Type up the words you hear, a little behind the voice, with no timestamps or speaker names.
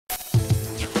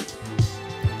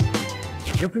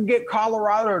You can get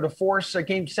Colorado to force a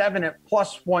game 7 at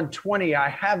plus 120. I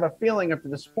have a feeling up to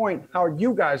this point how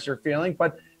you guys are feeling,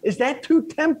 but is that too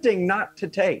tempting not to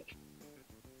take?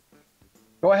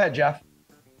 Go ahead, Geoff.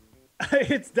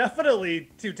 It's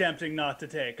definitely too tempting not to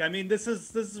take. I mean, this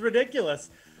is ridiculous.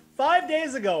 5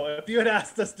 days ago, if you had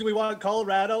asked us, do we want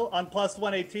Colorado on plus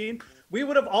 118, we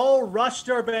would have all rushed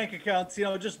our bank accounts,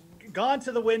 just gone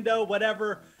to the window,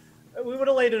 whatever. We would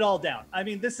have laid it all down. I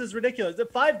mean, this is ridiculous. In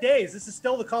 5 days, this is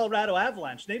still the Colorado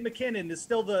Avalanche. Nate MacKinnon is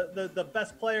still the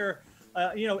best player,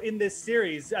 in this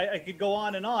series. I could go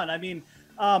on and on. I mean,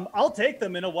 I'll take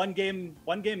them in a one game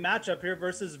matchup here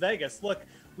versus Vegas. Look,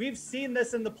 we've seen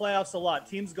this in the playoffs a lot.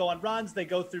 Teams go on runs, they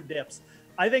go through dips.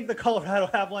 I think the Colorado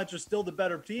Avalanche are still the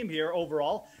better team here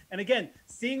overall. And again,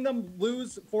 seeing them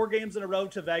lose 4 games in a row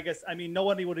to Vegas, I mean,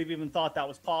 nobody would have even thought that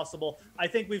was possible. I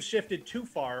think we've shifted too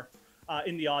far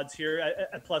in the odds here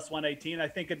at plus 118. I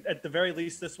think at the very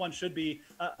least, this one should be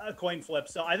a coin flip.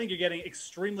 So I think you're getting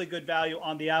extremely good value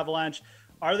on the Avalanche.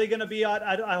 Are they going to be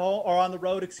at home or on the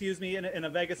road, in a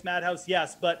Vegas madhouse?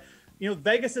 Yes, but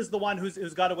Vegas is the one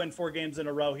who's got to win 4 games in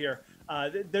a row here.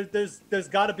 There's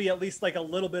got to be at least like a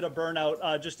little bit of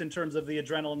burnout just in terms of the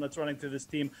adrenaline that's running through this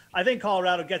team. I think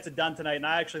Colorado gets it done tonight, and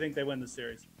I actually think they win the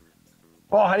series.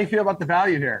 Paul, how do you feel about the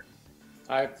value here?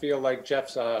 I feel like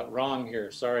Jeff's wrong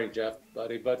here. Sorry, Geoff,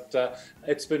 buddy, but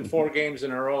it's been 4 games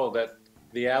in a row that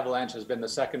the Avalanche has been the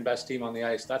second best team on the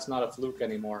ice. That's not a fluke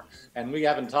anymore. And we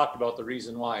haven't talked about the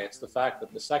reason why. It's the fact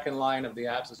that the second line of the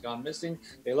Avs has gone missing.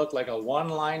 They look like a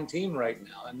one-line team right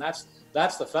now, and that's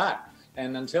the fact.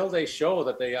 And until they show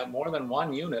that they have more than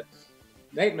one unit,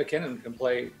 Nate MacKinnon can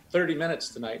play 30 minutes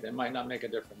tonight. It might not make a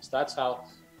difference. That's how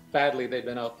badly they've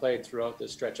been outplayed throughout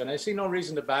this stretch. And I see no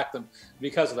reason to back them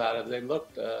because of that. They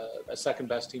looked a second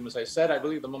best team. As I said, I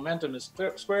believe the momentum is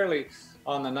squarely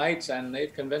on the Knights, and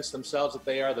they've convinced themselves that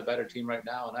they are the better team right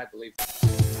now, and I believe